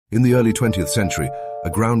In the early 20th century, a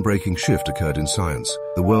groundbreaking shift occurred in science.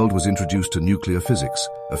 The world was introduced to nuclear physics,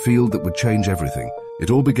 a field that would change everything.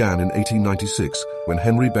 It all began in 1896 when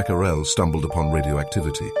Henry Becquerel stumbled upon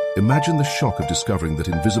radioactivity. Imagine the shock of discovering that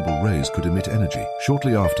invisible rays could emit energy.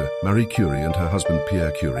 Shortly after, Marie Curie and her husband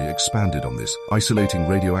Pierre Curie expanded on this, isolating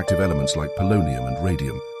radioactive elements like polonium and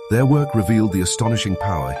radium. Their work revealed the astonishing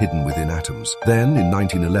power hidden within atoms. Then, in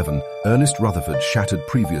 1911, Ernest Rutherford shattered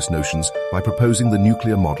previous notions by proposing the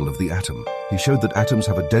nuclear model of the atom. He showed that atoms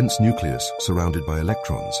have a dense nucleus surrounded by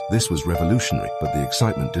electrons. This was revolutionary, but the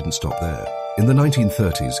excitement didn't stop there. In the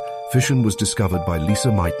 1930s, fission was discovered by Lise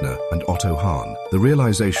Meitner and Otto Hahn. The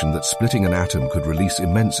realization that splitting an atom could release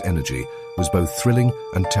immense energy was both thrilling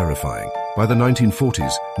and terrifying. By the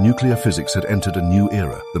 1940s, nuclear physics had entered a new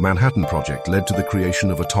era. The Manhattan Project led to the creation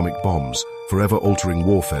of atomic bombs, forever altering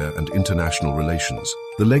warfare and international relations.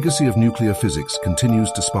 The legacy of nuclear physics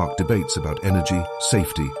continues to spark debates about energy,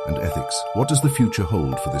 safety, and ethics. What does the future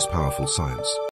hold for this powerful science?